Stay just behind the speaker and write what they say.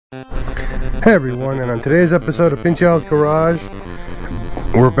Hey everyone, and on today's episode of PincheAls Garage,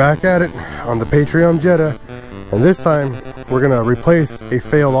 we're back at it on the Patreon Jetta, and this time we're gonna replace a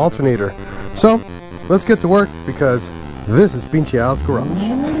failed alternator. So let's get to work because this is PincheAls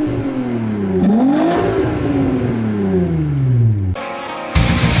Garage.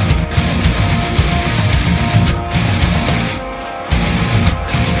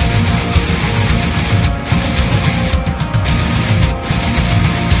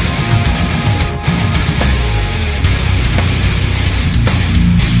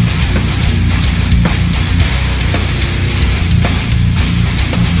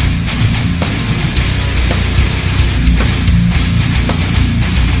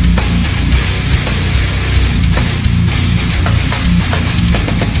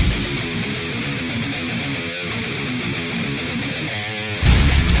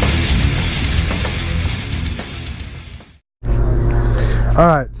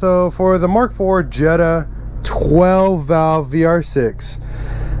 Alright, so for the Mark IV Jetta 12 valve VR6,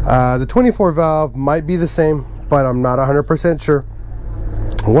 the 24 valve might be the same, but I'm not 100% sure.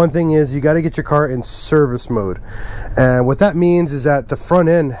 One thing is you got to get your car in service mode, and what that means is that the front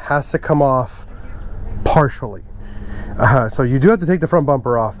end has to come off partially. So you do have to take the front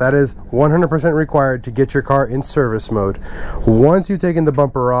bumper off. That is 100% required to get your car in service mode. Once you've taken the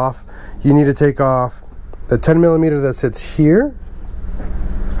bumper off, you need to take off the 10mm that sits here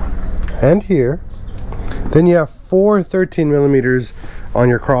and here. Then you have 4 13mm on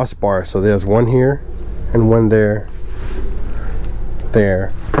your crossbar. So there's one here and one there,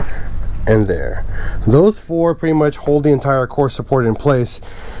 there, and there. Those 4 pretty much hold the entire core support in place.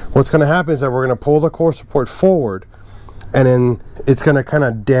 What's going to happen is that we're going to pull the core support forward, and then it's going to kind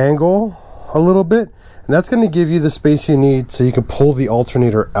of dangle a little bit, and that's going to give you the space you need so you can pull the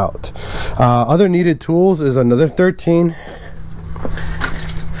alternator out. Other needed tools is another 13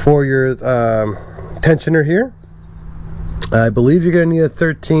 for your tensioner here. I believe you're going to need a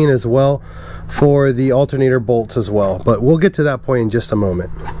 13 as well for the alternator bolts as well, but we'll get to that point in just a moment.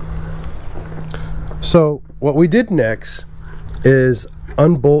 So what we did next is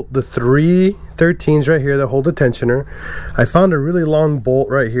unbolt the 3 13s right here that hold the tensioner. I found a really long bolt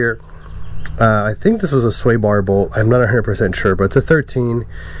right here. I think this was a sway bar bolt. I'm not 100% sure, but it's a 13.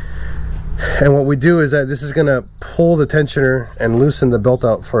 And what we do is that this is going to pull the tensioner and loosen the belt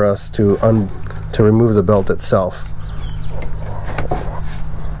out for us to remove the belt itself.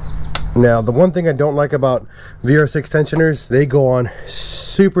 Now, the one thing I don't like about VR6 tensioners, they go on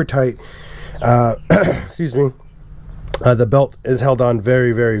super tight. Excuse me. The belt is held on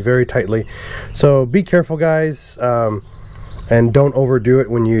very, very, very tightly. So be careful, guys. And don't overdo it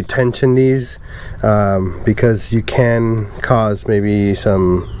when you tension these, because you can cause maybe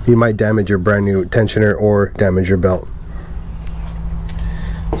you might damage your brand new tensioner or damage your belt.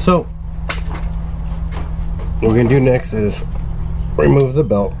 So what we're gonna do next is remove the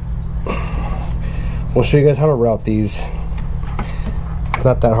belt. We'll show you guys how to route these. It's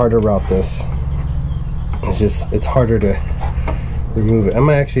not that hard to route this. It's harder to remove it. I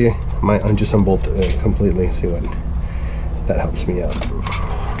might just unbolt it completely. See what that helps me out.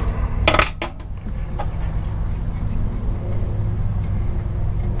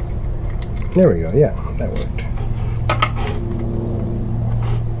 There we go. Yeah, that worked.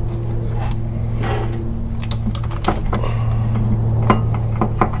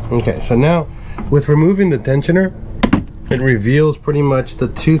 Okay, so now with removing the tensioner, it reveals pretty much the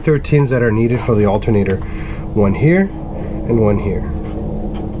 2 13s that are needed for the alternator. One here and one here.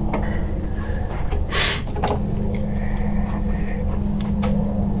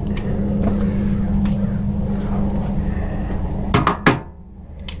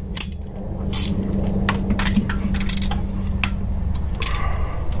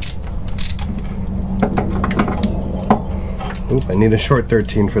 Oop, I need a short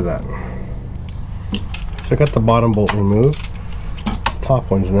 13 for that. So I got the bottom bolt removed.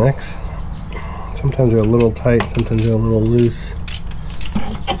 Top one's next. Sometimes they're a little tight, sometimes they're a little loose.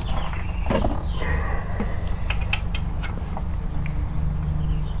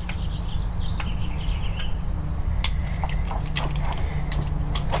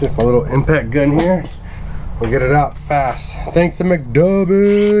 See if my little impact gun here will get it out fast. Thanks to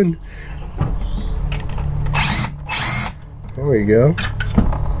McDubbin. There we go.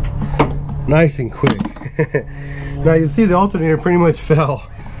 Nice and quick. Now you see the alternator pretty much fell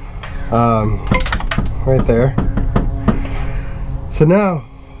right there. So now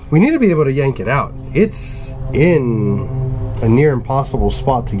we need to be able to yank it out. It's in a near impossible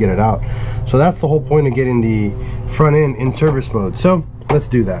spot to get it out. So that's the whole point of getting the front end in service mode. So let's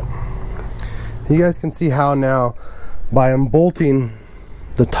do that. You guys can see how now by unbolting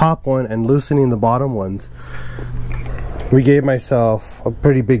the top one and loosening the bottom ones, we gave myself a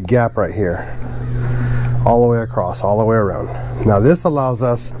pretty big gap right here, all the way across, all the way around. Now this allows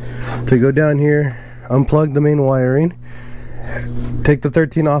us to go down here, unplug the main wiring, take the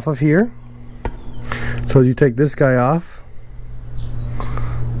 13 off of here. So you take this guy off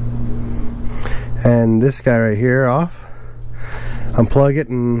and this guy right here off, unplug it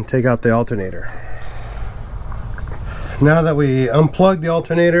and take out the alternator. Now that we unplugged the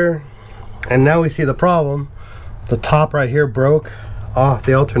alternator, and now we see the problem, the top right here broke off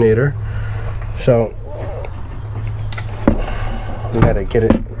the alternator. So we gotta get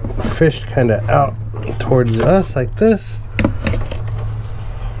it fished kind of out towards us like this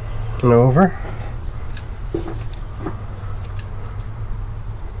and over.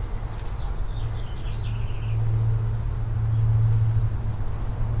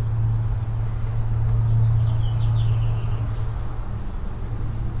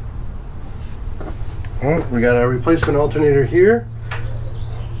 Well, we got a replacement alternator here.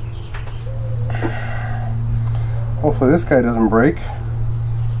 Hopefully this guy doesn't break.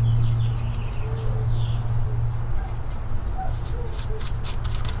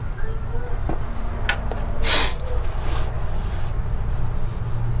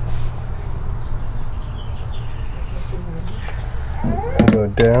 Go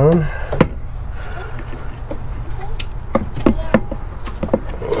down.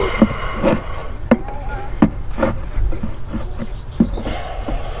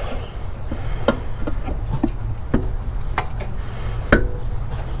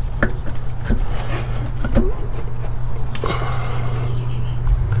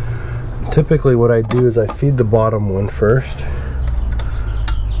 Typically what I do is I feed the bottom one first.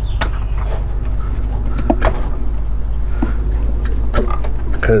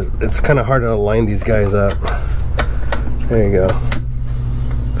 Because it's kind of hard to line these guys up. There you go.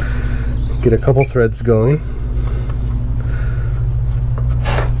 Get a couple threads going.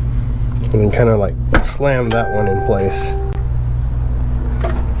 And then kind of like slam that one in place.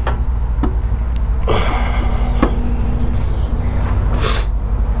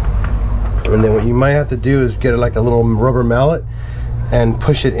 And then what you might have to do is get like a little rubber mallet and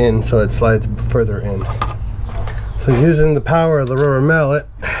push it in so it slides further in. So using the power of the rubber mallet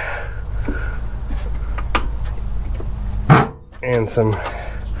and some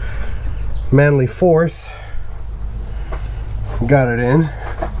manly force, got it in.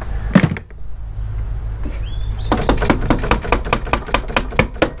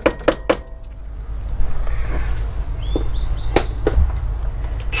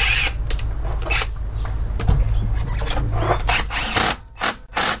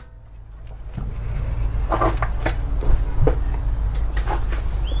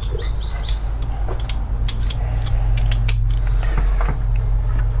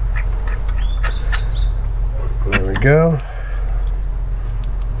 Go.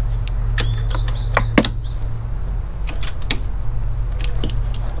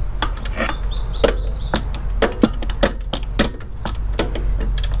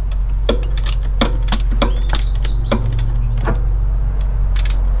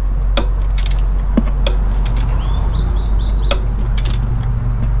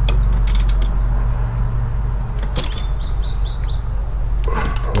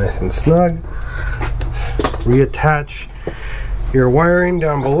 Nice and snug. Reattach your wiring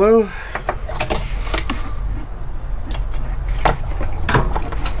down below.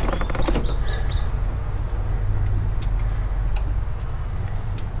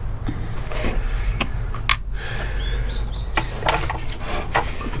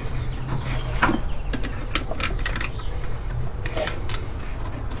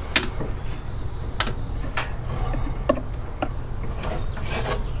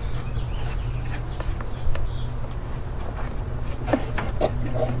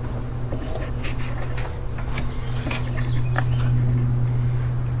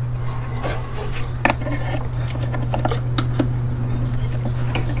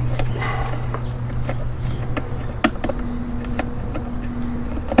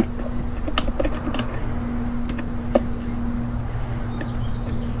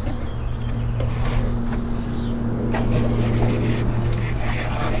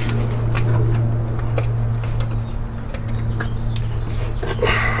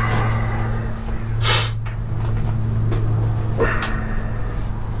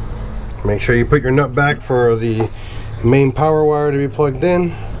 Make sure you put your nut back for the main power wire to be plugged in.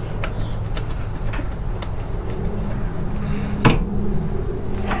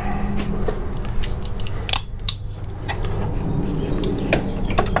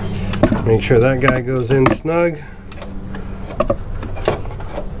 Make sure that guy goes in snug.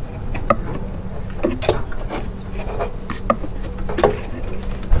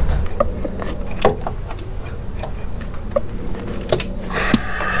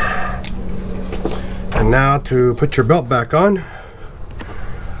 Now to put your belt back on,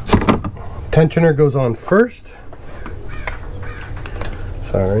 tensioner goes on first.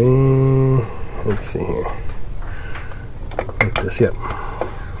 Sorry, let's see here. Like this, yep.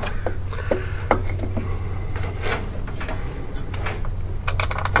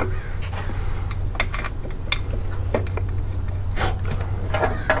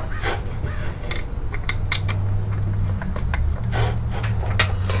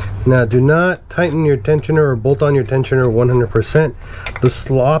 Now do not tighten your tensioner or bolt on your tensioner 100%. The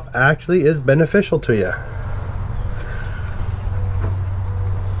slop actually is beneficial to you.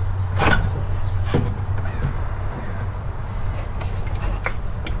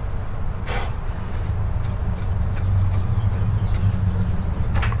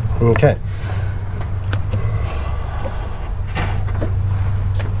 Okay.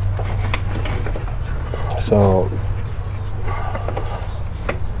 So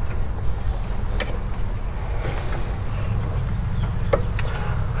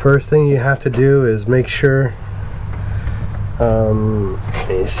first thing you have to do is make sure, let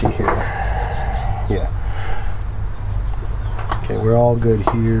me see here, yeah, okay, we're all good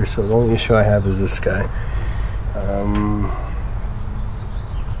here, so the only issue I have is this guy. I'm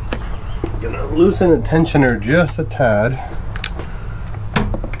gonna loosen the tensioner just a tad.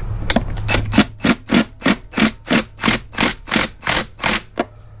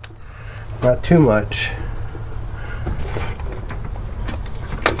 Not too much.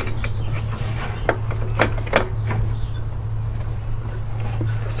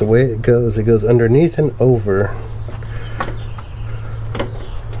 The way it goes underneath and over.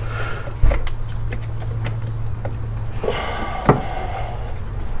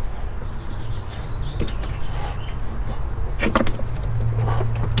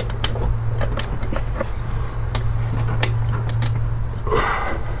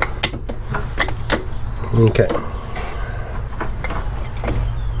 Okay.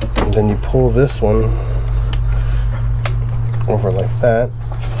 And then you pull this one over like that.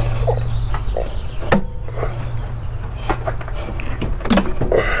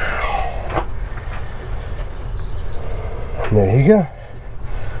 There you go.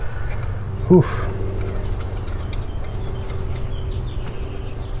 Oof.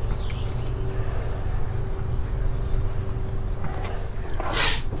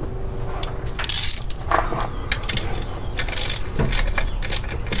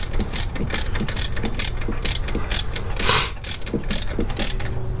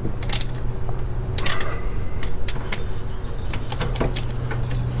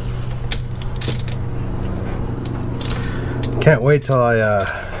 Can't wait till I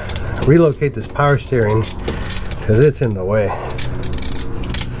relocate this power steering because it's in the way.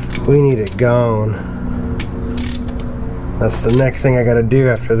 We need it gone. That's the next thing I gotta do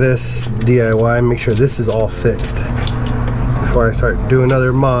after this DIY. Make sure this is all fixed before I start doing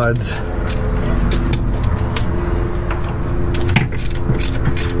other mods.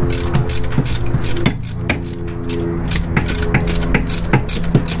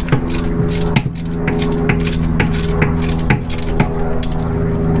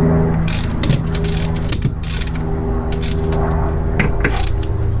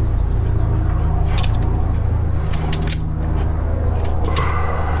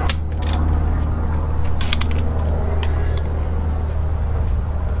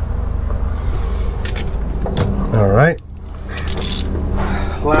 Alright,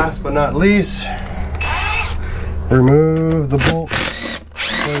 last but not least, remove the bolt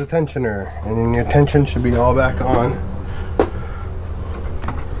for the tensioner, and then your tension should be all back on.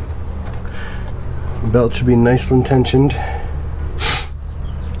 The belt should be nicely tensioned.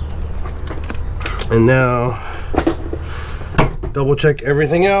 And now, double check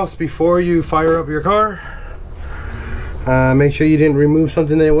everything else before you fire up your car. Make sure you didn't remove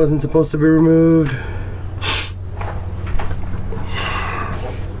something that wasn't supposed to be removed.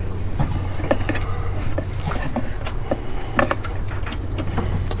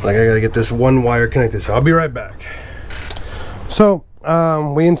 Like, I gotta get this one wire connected, so I'll be right back. So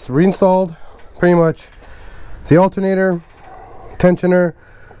we reinstalled pretty much the alternator, tensioner.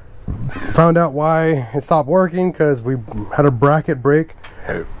 Found out why it stopped working because we had a bracket break,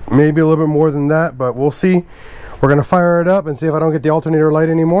 maybe a little bit more than that, but we'll see. We're gonna fire it up and see if I don't get the alternator light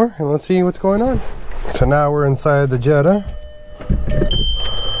anymore, and let's see what's going on. So now we're inside the Jetta.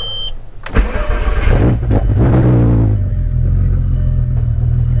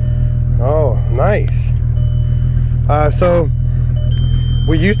 Oh, nice. So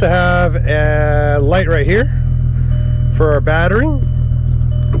we used to have a light right here for our battery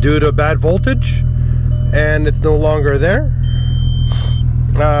due to bad voltage, and it's no longer there.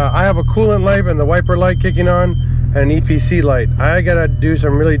 I have a coolant light and the wiper light kicking on, and an EPC light. I gotta do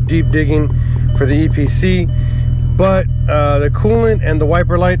some really deep digging for the EPC, but the coolant and the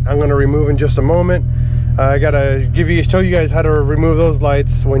wiper light I'm gonna remove in just a moment. I gotta show you guys how to remove those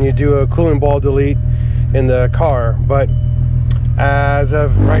lights when you do a coolant ball delete in the car. But as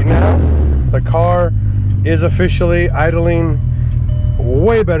of right now, the car is officially idling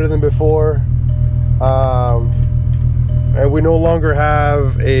way better than before, and we no longer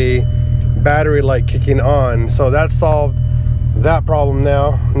have a battery light kicking on, so that solved that problem.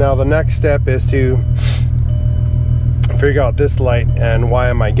 Now the next step is to figure out this light and why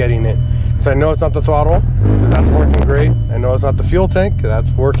am I getting it. So I know it's not the throttle, because that's working great. I know it's not the fuel tank, because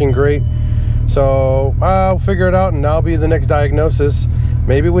that's working great. So I'll figure it out, and that'll be the next diagnosis,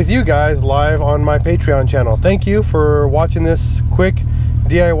 maybe with you guys live on my Patreon channel. Thank you for watching this quick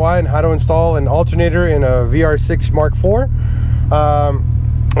DIY and how to install an alternator in a VR6 Mark IV.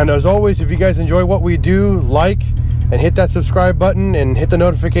 And as always, if you guys enjoy what we do, like and hit that subscribe button and hit the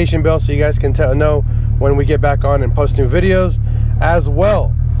notification bell so you guys can know when we get back on and post new videos. As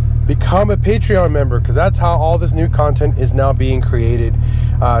well, become a Patreon member, because that's how all this new content is now being created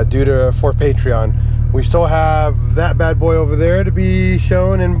for Patreon. We still have that bad boy over there to be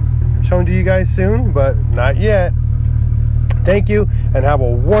shown to you guys soon, but not yet. Thank you, and have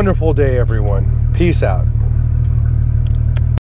a wonderful day, everyone. Peace out.